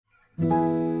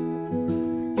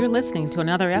You're listening to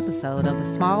another episode of the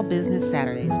Small Business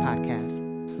Saturdays podcast.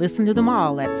 Listen to them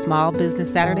all at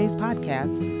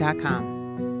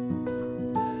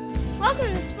smallbusinesssaturdayspodcast.com. Welcome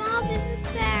to Small Business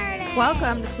Saturdays.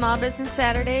 Welcome to Small Business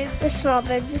Saturdays, The Small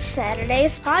Business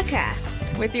Saturdays podcast.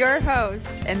 with your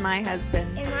host and my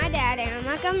husband. And my dad, Aaron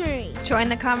Montgomery. Join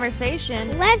the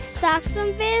conversation. Let's talk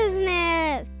some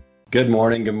business. Good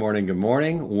morning, good morning, good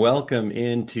morning. Welcome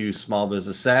into Small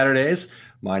Business Saturdays.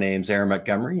 My name's Aaron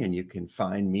Montgomery, and you can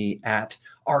find me at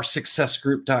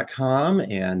oursuccessgroup.com.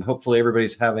 And hopefully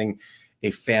everybody's having a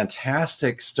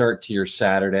fantastic start to your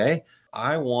Saturday.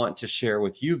 I want to share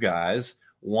with you guys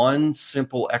one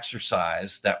simple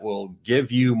exercise that will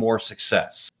give you more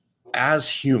success. As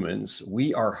humans,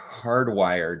 we are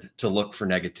hardwired to look for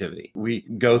negativity. We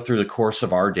go through the course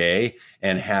of our day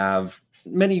and have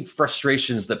many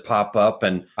frustrations that pop up.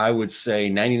 And I would say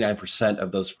 99%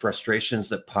 of those frustrations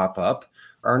that pop up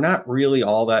are not really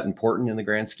all that important in the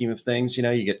grand scheme of things. You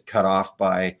know, you get cut off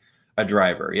by a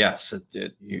driver. Yes,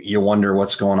 you wonder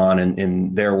what's going on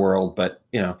in their world, but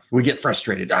you know, we get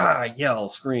frustrated, yell,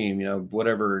 scream, you know,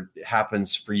 whatever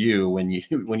happens for you when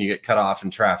you get cut off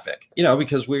in traffic, you know,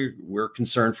 because we're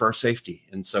concerned for our safety.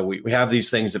 And so we have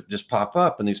these things that just pop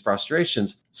up and these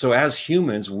frustrations. So as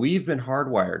humans, we've been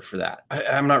hardwired for that.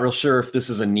 I'm not real sure if this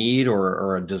is a need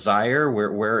or a desire,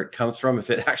 where it comes from, if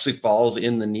it actually falls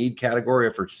in the need category,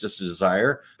 if it's just a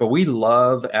desire. But we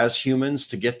love as humans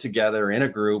to get together in a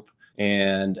group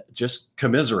and just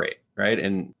commiserate, right?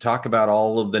 And talk about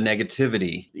all of the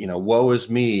negativity, you know, woe is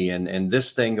me and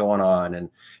this thing going on. And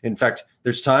in fact,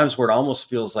 there's times where it almost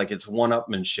feels like it's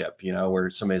one-upmanship, you know, where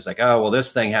somebody's like, oh, well,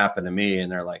 this thing happened to me.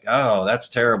 And they're like, oh, that's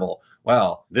terrible.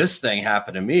 Well, this thing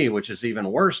happened to me, which is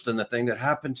even worse than the thing that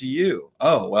happened to you.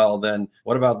 Oh, well, then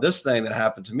what about this thing that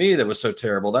happened to me that was so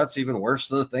terrible? That's even worse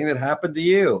than the thing that happened to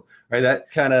you, right? That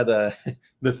kind of the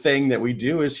thing that we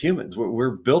do as humans.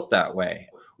 We're built that way.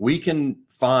 We can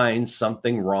find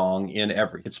something wrong in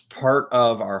everything. It's part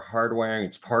of our hardwiring.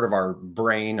 It's part of our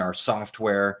brain, our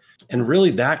software. And really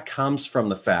that comes from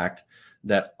the fact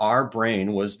that our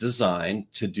brain was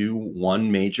designed to do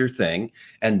one major thing,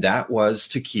 and that was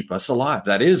to keep us alive.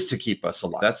 That is to keep us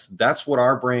alive. That's what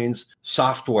our brain's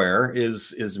software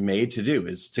is made to do,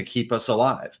 is to keep us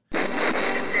alive.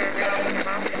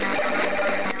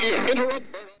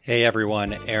 Hey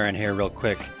everyone, Aaron here real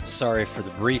quick. Sorry for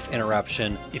the brief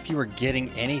interruption. If you are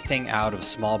getting anything out of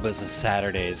Small Business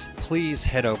Saturdays, please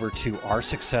head over to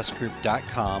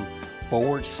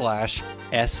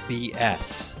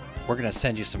oursuccessgroup.com/SBS. We're going to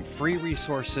send you some free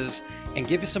resources and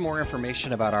give you some more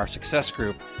information about our success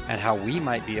group and how we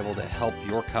might be able to help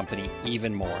your company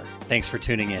even more. Thanks for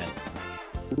tuning in.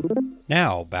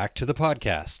 Now, back to the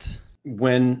podcast.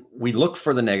 When we look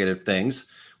for the negative things,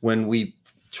 when we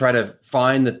try to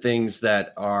find the things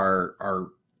that are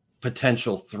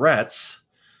potential threats,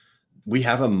 we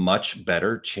have a much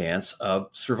better chance of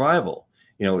survival.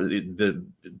 You know, the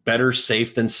better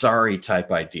safe than sorry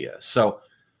type idea. So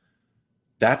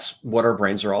that's what our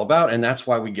brains are all about. And that's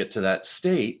why we get to that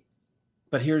state.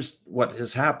 But here's what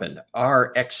has happened.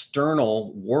 Our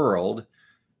external world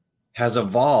has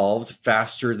evolved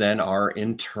faster than our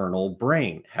internal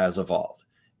brain has evolved.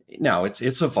 Now it's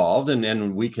evolved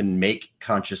and we can make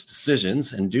conscious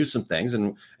decisions and do some things.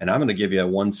 And I'm going to give you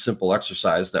one simple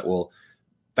exercise that will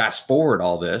fast forward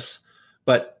all this.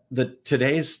 But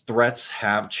today's threats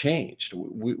have changed.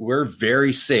 We're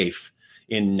very safe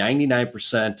in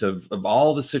 99% of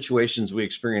all the situations we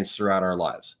experience throughout our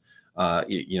lives.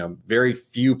 You know, very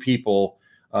few people,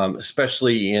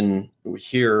 especially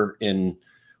here in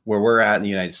where we're at in the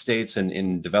United States and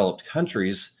in developed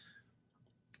countries,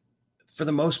 for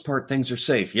the most part, things are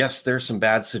safe. Yes, there's some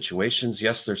bad situations.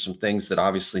 Yes, there's some things that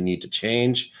obviously need to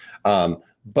change.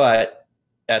 But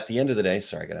at the end of the day,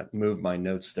 sorry, I got to move my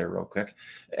notes there real quick.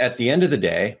 At the end of the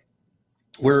day,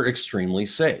 we're extremely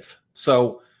safe.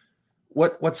 So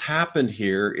what's happened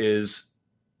here is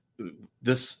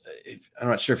this, I'm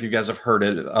not sure if you guys have heard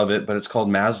of it, but it's called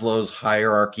Maslow's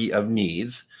hierarchy of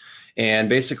needs. And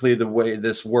basically the way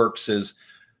this works is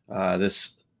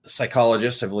this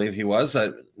psychologist, I believe he was,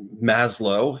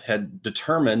 Maslow, had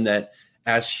determined that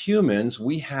as humans,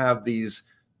 we have these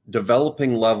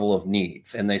developing level of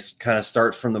needs, and they kind of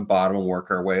start from the bottom and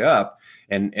work our way up.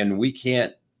 And we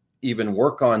can't even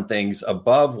work on things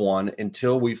above one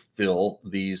until we fill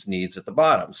these needs at the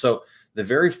bottom. So the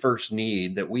very first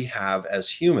need that we have as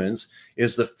humans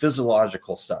is the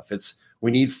physiological stuff. We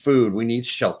need food, we need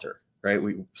shelter, right?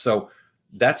 So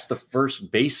that's the first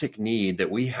basic need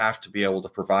that we have to be able to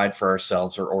provide for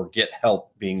ourselves or get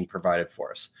help being provided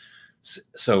for us.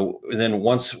 So then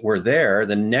once we're there,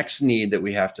 the next need that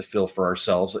we have to fill for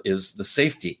ourselves is the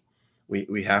safety.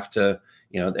 We have to,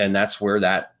 and that's where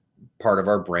that part of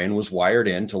our brain was wired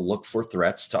in to look for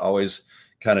threats, to always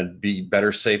kind of be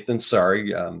better safe than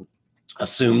sorry,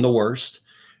 assume the worst.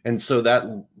 And so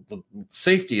that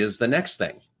safety is the next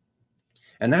thing.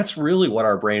 And that's really what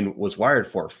our brain was wired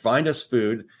for. Find us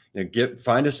food,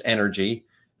 find us energy,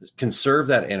 conserve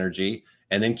that energy,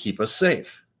 and then keep us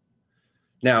safe.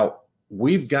 Now,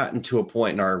 we've gotten to a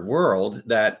point in our world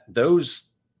that those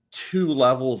two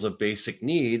levels of basic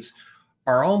needs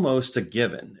are almost a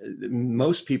given.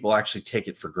 Most people actually take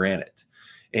it for granted.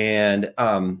 And,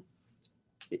 and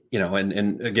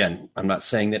again, I'm not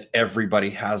saying that everybody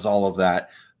has all of that,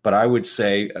 but I would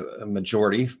say a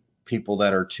majority people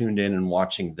that are tuned in and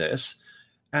watching this,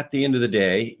 at the end of the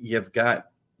day, you've got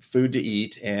food to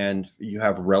eat and you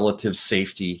have relative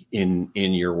safety in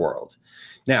your world.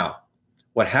 Now,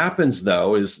 what happens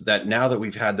though is that now that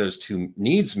we've had those two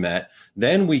needs met,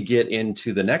 then we get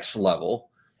into the next level,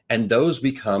 and those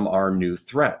become our new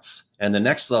threats. And the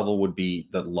next level would be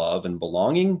the love and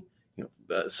belonging.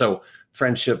 So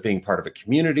friendship, being part of a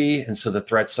community. And so the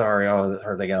threats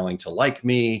are they going to like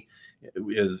me?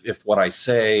 If what I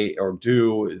say or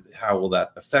do, how will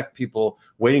that affect people?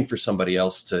 Waiting for somebody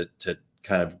else to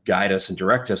kind of guide us and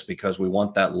direct us because we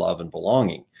want that love and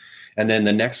belonging. And then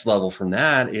the next level from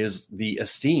that is the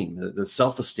esteem, the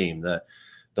self-esteem, the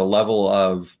level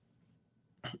of,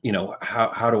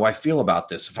 how do I feel about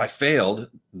this? If I failed,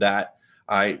 that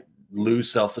I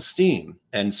lose self-esteem.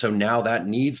 And so now that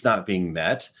need's not being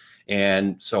met.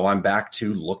 And so I'm back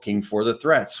to looking for the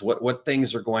threats. What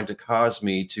things are going to cause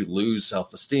me to lose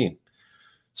self-esteem?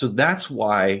 So that's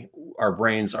why our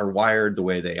brains are wired the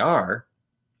way they are.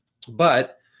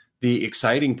 But the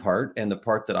exciting part, and the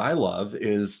part that I love,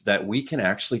 is that we can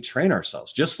actually train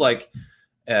ourselves. Just like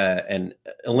an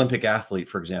Olympic athlete,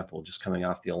 for example, just coming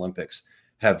off the Olympics,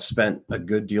 have spent a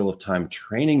good deal of time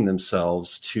training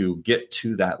themselves to get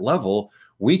to that level.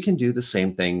 We can do the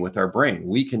same thing with our brain.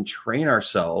 We can train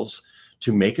ourselves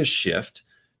to make a shift,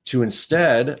 to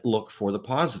instead look for the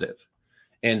positive.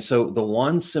 And so the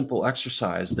one simple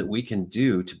exercise that we can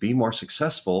do to be more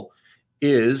successful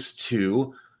is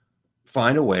to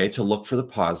find a way to look for the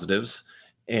positives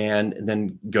and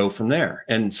then go from there.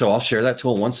 And so I'll share that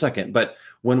tool in 1 second. But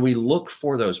when we look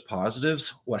for those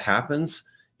positives, what happens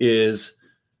is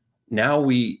now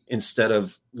we, instead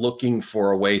of looking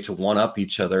for a way to one up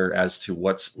each other as to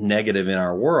what's negative in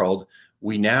our world,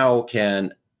 we now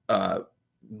can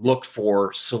look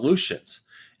for solutions.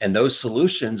 And those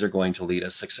solutions are going to lead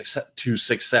us to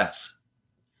success.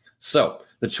 So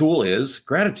the tool is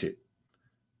gratitude,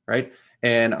 right?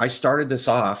 And I started this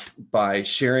off by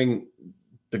sharing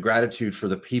the gratitude for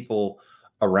the people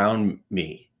around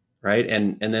me, right?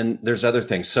 And then there's other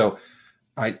things. So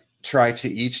I try to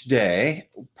each day,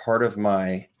 part of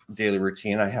my daily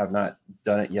routine, I have not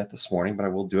done it yet this morning, but I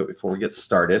will do it before we get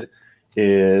started,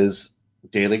 is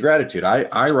daily gratitude.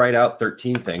 I write out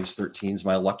 13 things. 13 is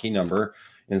my lucky number.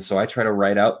 And so I try to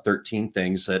write out 13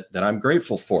 things that I'm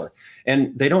grateful for.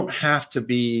 And they don't have to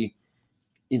be,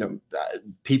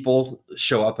 people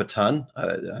show up a ton.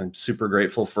 I'm super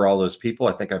grateful for all those people.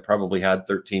 I think I probably had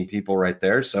 13 people right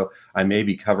there. So I may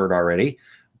be covered already.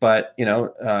 But,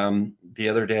 the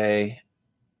other day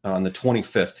on the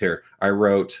 25th here, I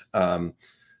wrote,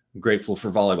 grateful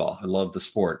for volleyball. I love the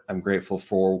sport. I'm grateful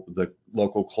for the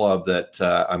local club that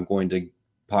I'm going to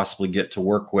possibly get to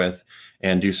work with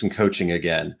and do some coaching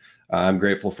again. I'm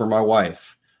grateful for my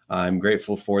wife. I'm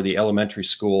grateful for the elementary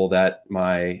school that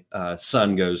my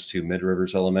son goes to, Mid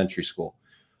Rivers Elementary School.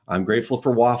 I'm grateful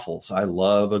for waffles. I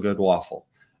love a good waffle.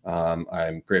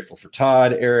 I'm grateful for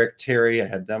Todd, Eric, Terry. I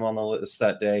had them on the list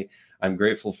that day. I'm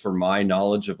grateful for my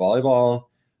knowledge of volleyball.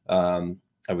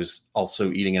 I was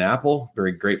also eating an apple,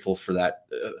 very grateful for that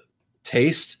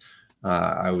taste.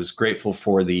 I was grateful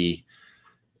for the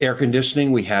air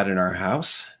conditioning we had in our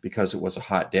house because it was a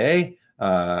hot day.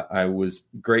 I was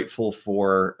grateful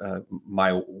for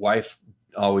my wife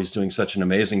always doing such an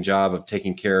amazing job of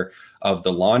taking care of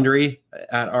the laundry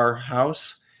at our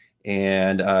house,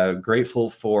 and grateful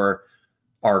for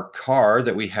our car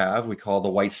that we have. We call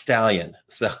the White Stallion.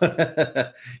 So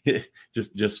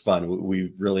just fun.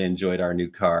 We really enjoyed our new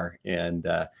car, and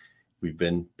we've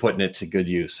been putting it to good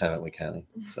use, haven't we, Kylie?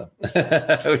 So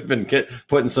we've been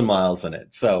putting some miles in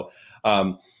it. So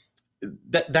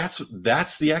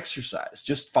that's the exercise.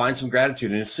 Just find some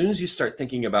gratitude. And as soon as you start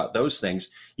thinking about those things,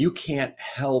 you can't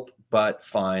help but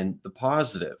find the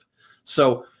positive.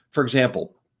 So, for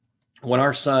example, when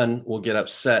our son will get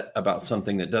upset about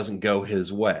something that doesn't go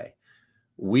his way,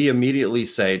 we immediately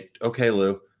say, okay,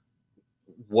 Lou,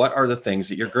 what are the things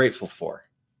that you're grateful for?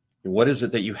 What is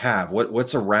it that you have?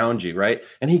 What's around you, right?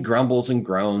 And he grumbles and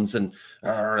groans and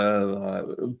but,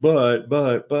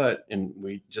 and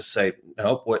we just say,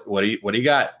 nope. What do you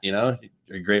got? You know,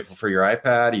 are you grateful for your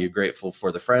iPad? Are you grateful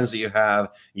for the friends that you have?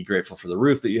 Are you grateful for the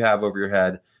roof that you have over your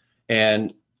head?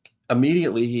 And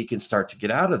immediately he can start to get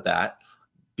out of that,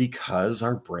 because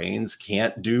our brains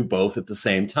can't do both at the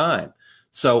same time.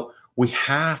 So we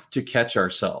have to catch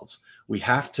ourselves. We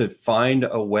have to find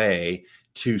a way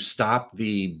to stop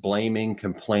the blaming,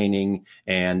 complaining,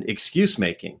 and excuse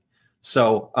making.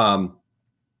 So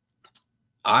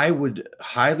I would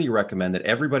highly recommend that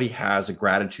everybody has a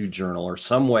gratitude journal or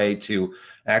some way to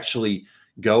actually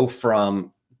go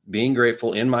from being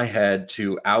grateful in my head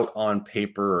to out on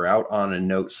paper or out on a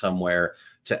note somewhere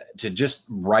to just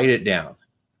write it down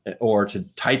or to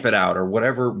type it out or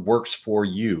whatever works for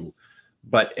you.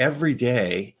 But every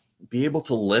day, be able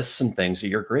to list some things that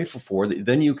you're grateful for that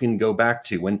then you can go back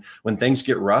to when things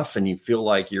get rough and you feel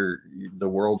like the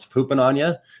world's pooping on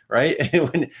you, right?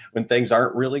 when things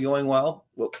aren't really going well,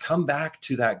 come back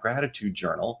to that gratitude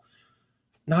journal,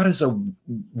 not as a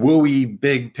wooey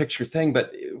big picture thing,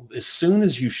 but as soon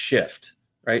as you shift,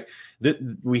 right?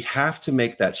 We have to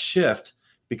make that shift,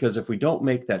 because if we don't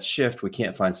make that shift, we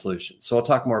can't find solutions. So I'll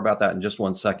talk more about that in just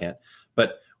one second,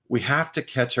 but we have to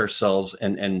catch ourselves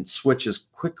and switch as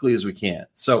quickly as we can.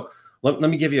 So let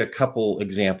me give you a couple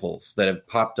examples that have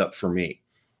popped up for me.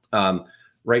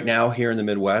 Right now here in the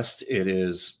Midwest, it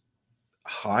is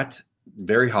hot,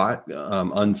 very hot,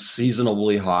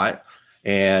 unseasonably hot.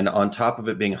 And on top of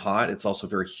it being hot, it's also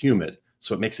very humid.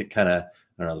 So it makes it kind of, I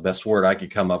don't know, the best word I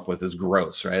could come up with is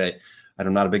gross, right?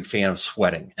 I'm not a big fan of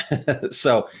sweating.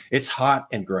 So it's hot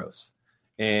and gross.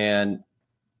 And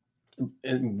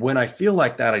when I feel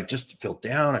like that, I just feel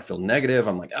down. I feel negative.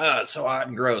 I'm like, it's so hot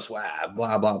and gross. Wow,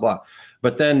 blah, blah, blah.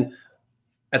 But then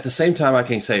at the same time, I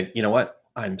can say, you know what?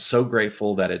 I'm so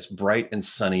grateful that it's bright and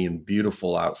sunny and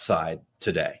beautiful outside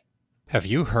today. Have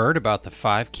you heard about the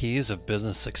 5 keys of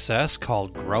business success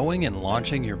called Growing and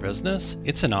Launching Your Business?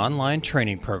 It's an online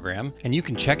training program, and you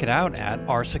can check it out at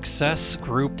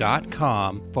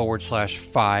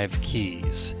oursuccessgroup.com/5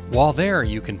 keys. While there,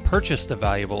 you can purchase the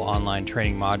valuable online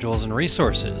training modules and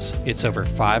resources. It's over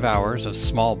 5 hours of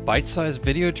small bite-sized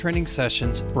video training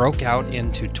sessions broke out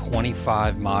into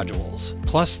 25 modules.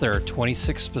 Plus, there are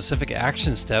 26 specific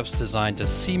action steps designed to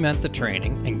cement the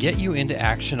training and get you into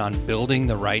action on building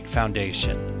the right foundation.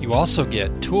 You also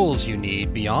get tools you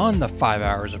need beyond the 5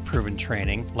 hours of proven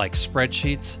training, like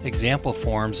spreadsheets, example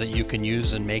forms that you can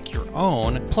use and make your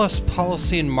own, plus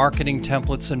policy and marketing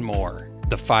templates and more.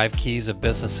 The 5 Keys of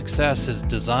Business Success is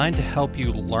designed to help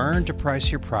you learn to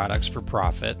price your products for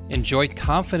profit, enjoy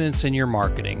confidence in your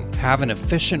marketing, have an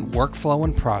efficient workflow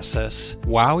and process,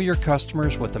 wow your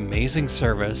customers with amazing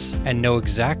service, and know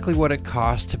exactly what it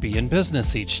costs to be in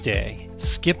business each day.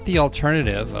 Skip the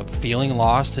alternative of feeling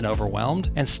lost and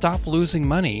overwhelmed, and stop losing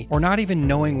money or not even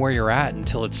knowing where you're at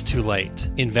until it's too late.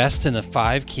 Invest in the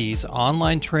 5 Keys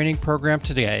online training program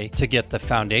today to get the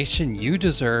foundation you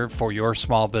deserve for your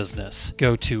small business.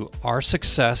 Go to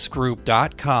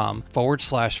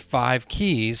oursuccessgroup.com/5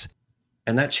 keys.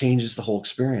 And that changes the whole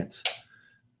experience.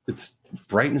 It's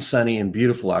bright and sunny and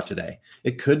beautiful out today.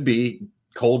 It could be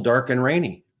cold, dark, and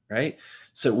rainy, right?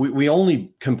 So we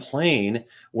only complain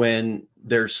when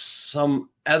there's some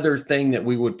other thing that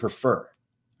we would prefer,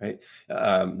 right?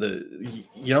 You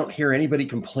don't hear anybody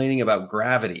complaining about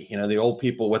gravity. You know, the old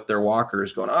people with their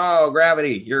walkers going, "Oh,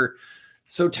 gravity, you're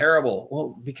so terrible."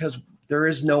 Well, because there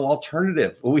is no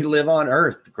alternative. We live on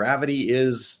Earth. Gravity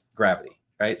is gravity,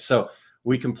 right? So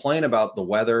we complain about the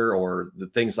weather or the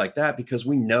things like that because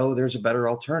we know there's a better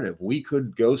alternative. We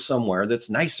could go somewhere that's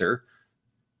nicer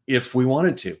if we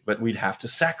wanted to, but we'd have to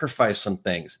sacrifice some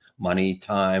things, money,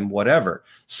 time, whatever.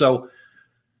 So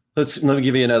let me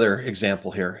give you another example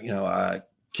here. You know,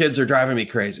 kids are driving me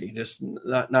crazy, just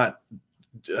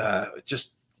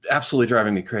just absolutely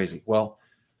driving me crazy. Well,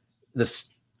 the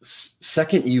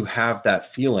second you have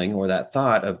that feeling or that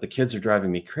thought of the kids are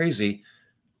driving me crazy,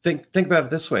 think about it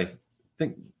this way.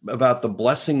 Think about the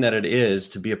blessing that it is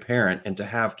to be a parent and to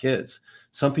have kids.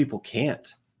 Some people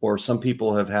can't. Or some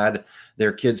people have had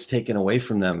their kids taken away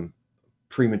from them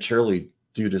prematurely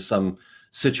due to some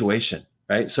situation,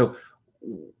 right? So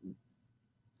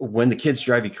when the kids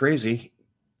drive you crazy,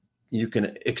 you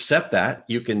can accept that.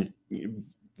 You can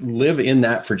live in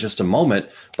that for just a moment.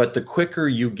 But the quicker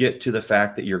you get to the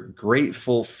fact that you're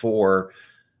grateful for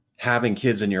having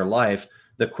kids in your life,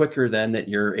 the quicker then that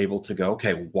you're able to go,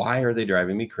 okay, why are they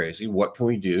driving me crazy? What can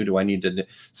we do? Do I need to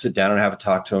sit down and have a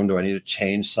talk to them? Do I need to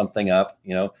change something up?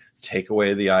 You know, take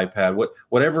away the iPad,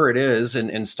 whatever it is,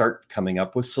 and start coming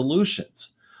up with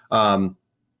solutions.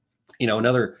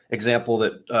 Another example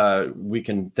that we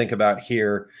can think about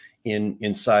here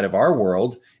inside of our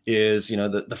world is,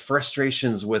 the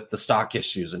frustrations with the stock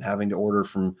issues and having to order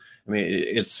from,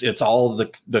 it's all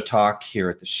the talk here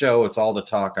at the show. It's all the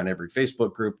talk on every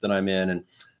Facebook group that I'm in, and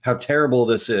how terrible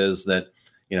this is that,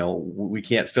 we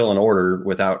can't fill an order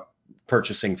without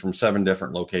purchasing from 7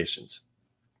 different locations.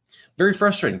 Very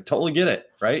frustrating. Totally get it.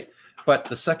 Right. But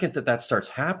the second that starts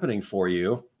happening for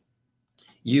you,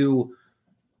 you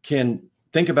can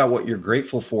think about what you're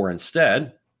grateful for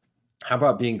instead. How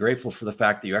about being grateful for the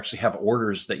fact that you actually have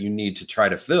orders that you need to try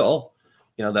to fill?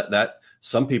 That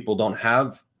some people don't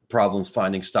have problems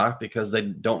finding stock because they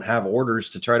don't have orders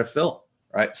to try to fill,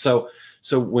 right? So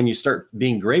when you start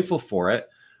being grateful for it,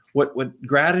 what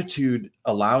gratitude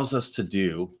allows us to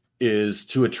do is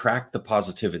to attract the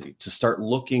positivity, to start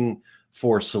looking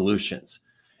for solutions.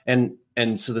 And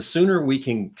so the sooner we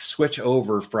can switch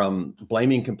over from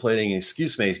blaming, complaining,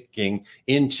 excuse making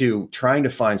into trying to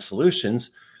find solutions,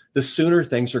 the sooner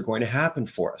things are going to happen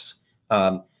for us.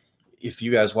 If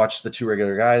you guys watch the Two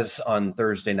Regular Guys on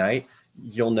Thursday night,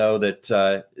 you'll know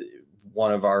that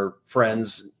one of our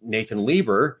friends, Nathan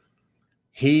Lieber,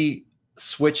 he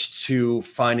switched to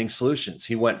finding solutions.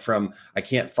 He went from, I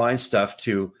can't find stuff,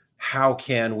 to how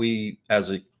can we as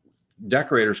a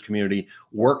decorators community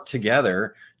work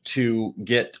together to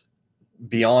get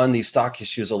beyond these stock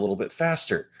issues a little bit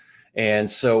faster. And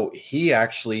so he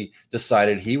actually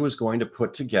decided he was going to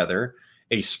put together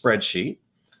a spreadsheet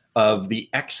of the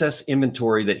excess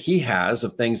inventory that he has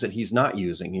of things that he's not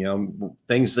using,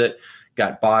 things that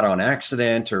got bought on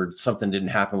accident or something didn't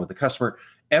happen with the customer.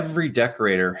 Every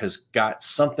decorator has got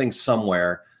something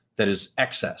somewhere that is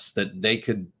excess that they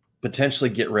could potentially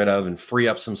get rid of and free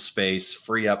up some space,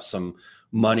 free up some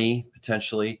money,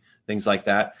 potentially, things like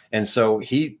that. And so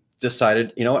he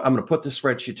decided, I'm going to put this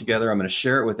spreadsheet together. I'm going to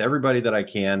share it with everybody that I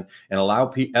can and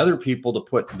allow other people to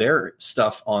put their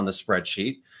stuff on the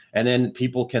spreadsheet. And then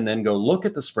people can then go look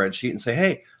at the spreadsheet and say,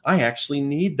 hey, I actually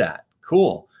need that.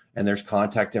 Cool. And there's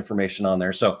contact information on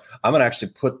there. So I'm going to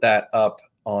actually put that up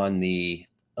on the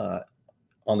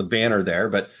banner there.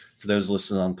 But for those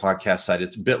listening on the podcast side,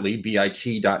 it's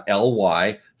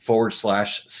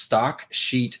bit.ly/stock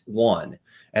sheet 1.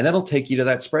 And that'll take you to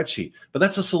that spreadsheet. But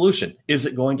that's a solution. Is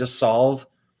it going to solve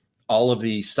all of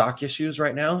the stock issues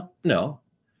right now? No.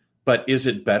 But is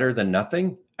it better than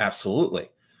nothing? Absolutely.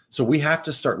 So we have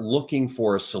to start looking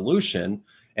for a solution.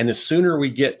 And the sooner we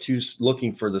get to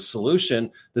looking for the solution,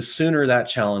 the sooner that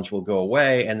challenge will go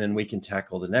away. And then we can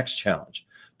tackle the next challenge.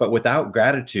 But without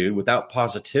gratitude, without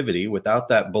positivity, without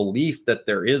that belief that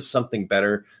there is something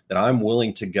better that I'm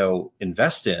willing to go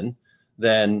invest in,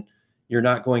 then you're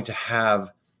not going to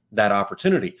have that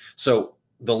opportunity. So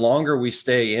the longer we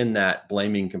stay in that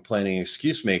blaming, complaining,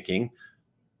 excuse making,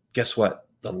 guess what?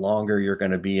 The longer you're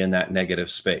going to be in that negative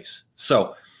space.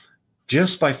 So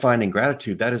just by finding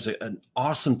gratitude, that is an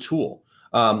awesome tool.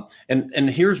 And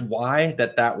here's why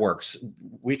that works.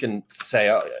 We can say,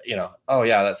 oh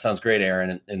yeah, that sounds great,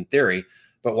 Aaron, in theory,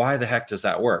 but why the heck does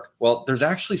that work? Well, there's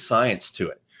actually science to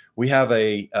it. We have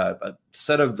a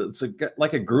set of,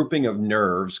 like a grouping of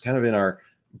nerves kind of in our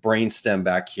brainstem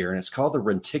back here, and it's called the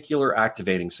reticular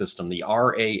activating system, the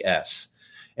RAS.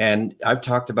 And I've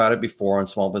talked about it before on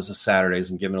Small Business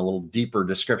Saturdays and given a little deeper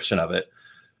description of it.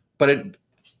 But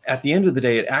at the end of the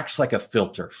day, it acts like a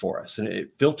filter for us, and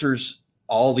it filters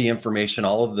all the information,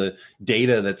 all of the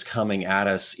data that's coming at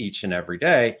us each and every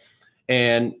day.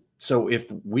 And so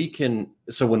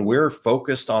when we're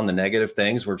focused on the negative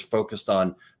things, we're focused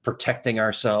on protecting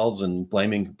ourselves and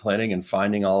blaming, complaining, and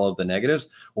finding all of the negatives.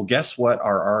 Well, guess what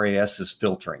our RAS is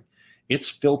filtering? It's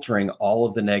filtering all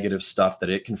of the negative stuff that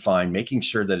it can find, making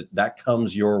sure that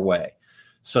comes your way.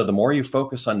 So the more you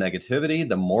focus on negativity,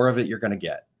 the more of it you're going to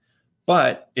get.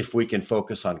 But if we can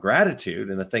focus on gratitude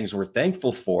and the things we're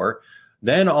thankful for,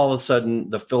 then all of a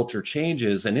sudden the filter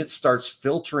changes and it starts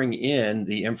filtering in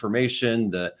the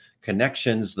information, the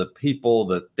connections, the people,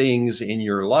 the things in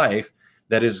your life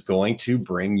that is going to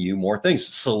bring you more things.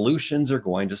 Solutions are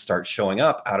going to start showing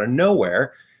up out of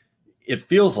nowhere, it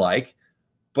feels like,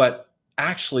 but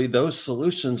actually those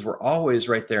solutions were always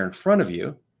right there in front of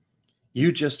you.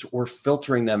 You just were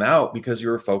filtering them out because you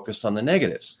were focused on the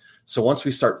negatives. So once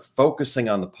we start focusing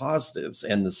on the positives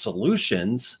and the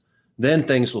solutions, then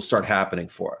things will start happening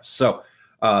for us. So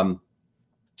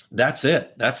that's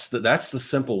it. That's the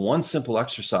simple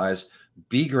exercise.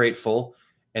 Be grateful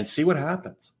and see what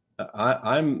happens.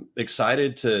 I'm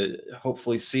excited to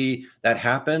hopefully see that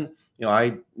happen.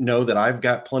 I know that I've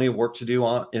got plenty of work to do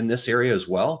in this area as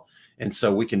well. And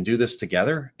so we can do this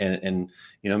together. And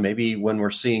maybe when we're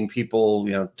seeing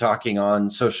people, talking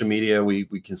on social media, we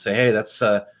can say, hey, that's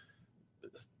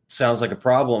sounds like a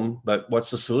problem, but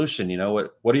what's the solution?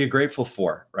 What are you grateful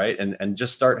for? Right. And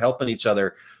just start helping each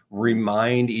other,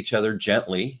 remind each other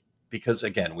gently, because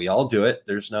again, we all do it.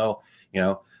 There's no,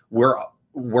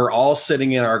 we're all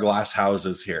sitting in our glass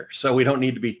houses here. So we don't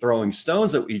need to be throwing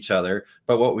stones at each other,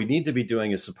 but what we need to be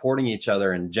doing is supporting each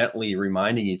other and gently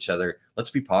reminding each other,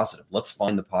 let's be positive. Let's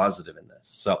find the positive in this.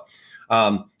 So,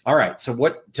 all right.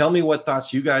 So tell me what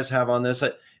thoughts you guys have on this.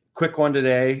 Quick one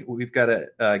today. We've got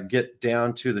to get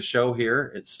down to the show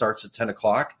here. It starts at 10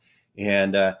 o'clock.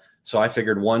 And so I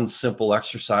figured one simple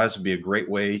exercise would be a great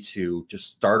way to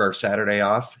just start our Saturday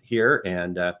off here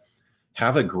and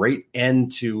have a great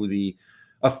end to the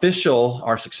official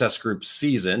Our Success Group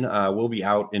season. We'll be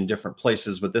out in different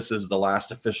places, but this is the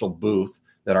last official booth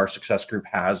that Our Success Group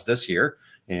has this year.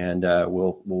 And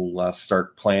we'll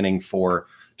start planning for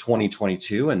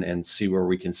 2022 and see where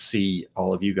we can see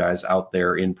all of you guys out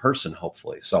there in person,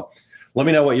 hopefully. So let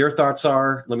me know what your thoughts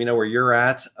are. Let me know where you're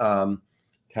at.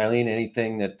 Kylene,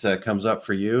 anything that comes up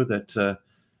for you that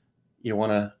you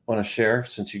want to share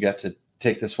since you got to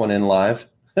take this one in live?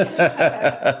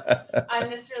 I'm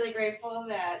just really grateful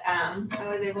that I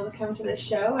was able to come to this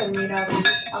show and meet all these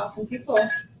awesome people.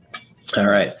 All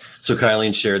right. So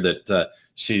Kylene shared that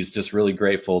she's just really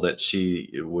grateful that she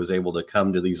was able to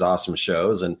come to these awesome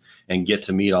shows and get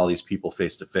to meet all these people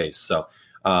face to face. So,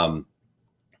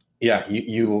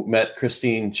 you met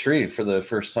Christine Shreve for the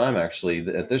first time actually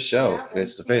at this show,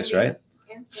 face to face, right?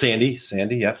 Sandy.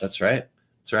 Yep, that's right.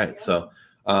 Yeah. So,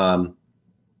 all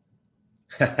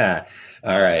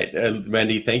right.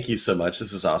 Wendy, thank you so much.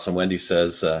 This is awesome. Wendy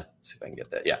says, see if I can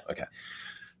get that. Yeah. Okay.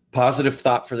 Positive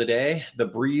thought for the day. The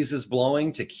breeze is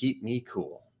blowing to keep me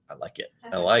cool. I like it.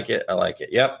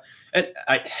 Yep. And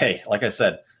like I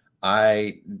said,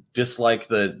 I dislike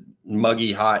the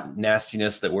muggy, hot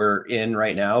nastiness that we're in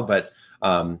right now. But,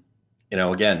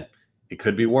 again, it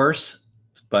could be worse,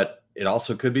 but it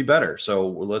also could be better. So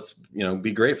let's,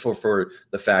 be grateful for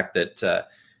the fact that,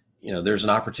 there's an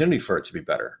opportunity for it to be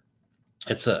better.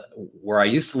 It's where I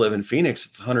used to live in Phoenix,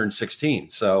 it's 116.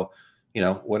 So,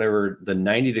 whatever the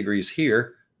 90 degrees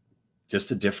here,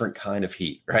 just a different kind of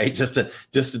heat, right? Just a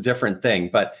different thing,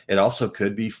 but it also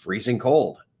could be freezing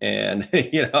cold. And,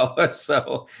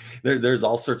 so there's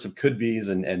all sorts of could be's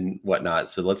and whatnot.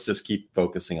 So let's just keep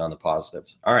focusing on the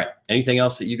positives. All right. Anything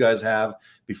else that you guys have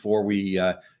before we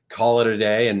call it a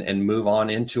day and move on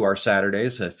into our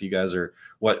Saturdays? If you guys are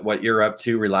what you're up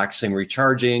to, relaxing,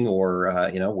 recharging, or,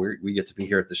 we get to be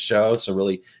here at the show. So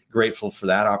really grateful for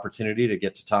that opportunity to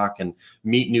get to talk and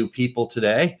meet new people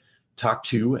today, talk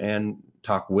to and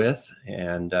talk with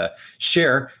and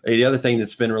share. The other thing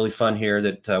that's been really fun here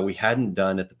that we hadn't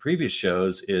done at the previous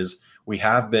shows is we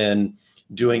have been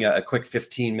doing a quick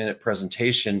 15-minute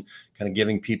presentation, kind of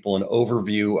giving people an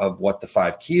overview of what the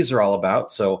 5 keys are all about.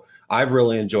 So I've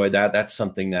really enjoyed that. That's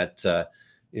something that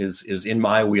is in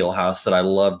my wheelhouse that I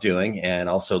love doing, and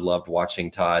also loved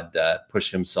watching Todd push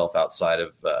himself outside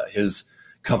of his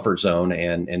comfort zone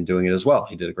and doing it as well.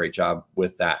 He did a great job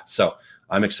with that. So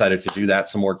I'm excited to do that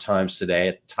some more times today.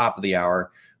 At the top of the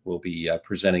hour, we'll be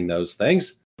presenting those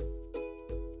things.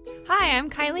 Hi, I'm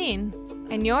Kylene,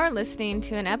 and you're listening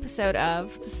to an episode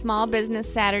of the Small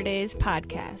Business Saturdays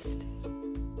podcast.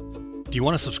 Do you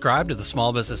want to subscribe to the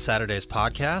Small Business Saturdays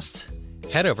podcast?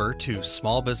 Head over to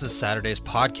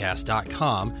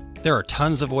smallbusinesssaturdayspodcast.com. There are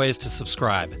tons of ways to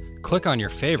subscribe. Click on your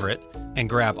favorite and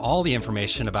grab all the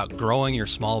information about growing your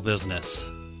small business.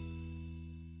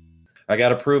 I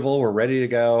got approval. We're ready to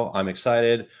go. I'm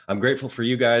excited. I'm grateful for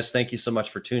you guys. Thank you so much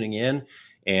for tuning in.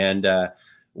 And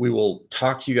we will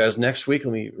talk to you guys next week.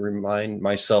 Let me remind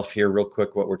myself here real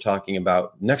quick what we're talking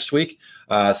about next week.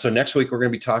 So next week, we're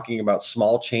going to be talking about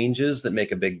small changes that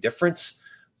make a big difference.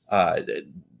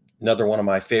 Another one of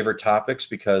my favorite topics,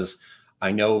 because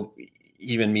I know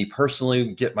even me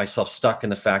personally get myself stuck in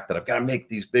the fact that I've got to make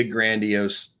these big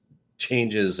grandiose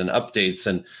changes and updates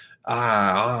and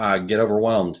get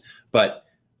overwhelmed. But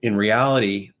in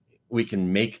reality, we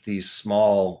can make these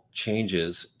small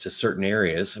changes to certain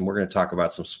areas, and we're going to talk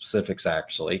about some specifics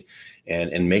actually,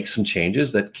 and make some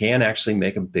changes that can actually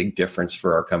make a big difference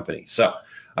for our company. So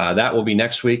that will be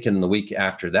next week, and the week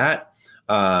after that,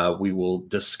 we will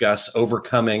discuss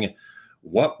overcoming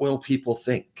what will people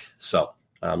think. So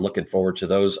I'm looking forward to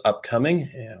those upcoming.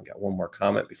 And I've got one more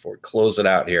comment before we close it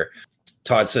out here.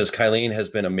 Todd says, Kylene has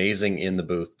been amazing in the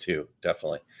booth too.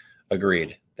 Definitely.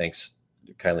 Agreed. Thanks.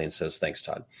 Kylene says, thanks,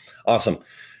 Todd. Awesome.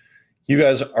 You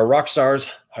guys are rock stars.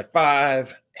 High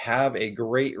five. Have a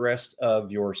great rest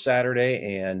of your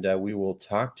Saturday, and we will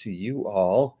talk to you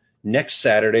all next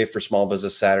Saturday for Small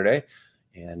Business Saturday.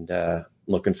 And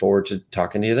looking forward to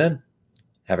talking to you then.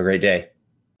 Have a great day.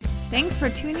 Thanks for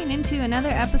tuning into another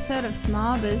episode of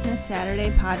Small Business Saturday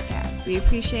podcast. We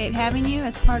appreciate having you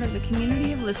as part of the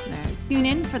community of listeners. Tune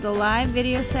in for the live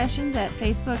video sessions at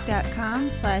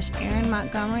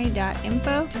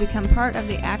facebook.com/AaronMontgomery.info to become part of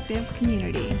the active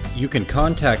community. You can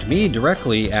contact me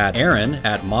directly at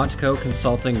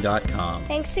Aaron@montcoconsulting.com.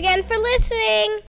 Thanks again for listening.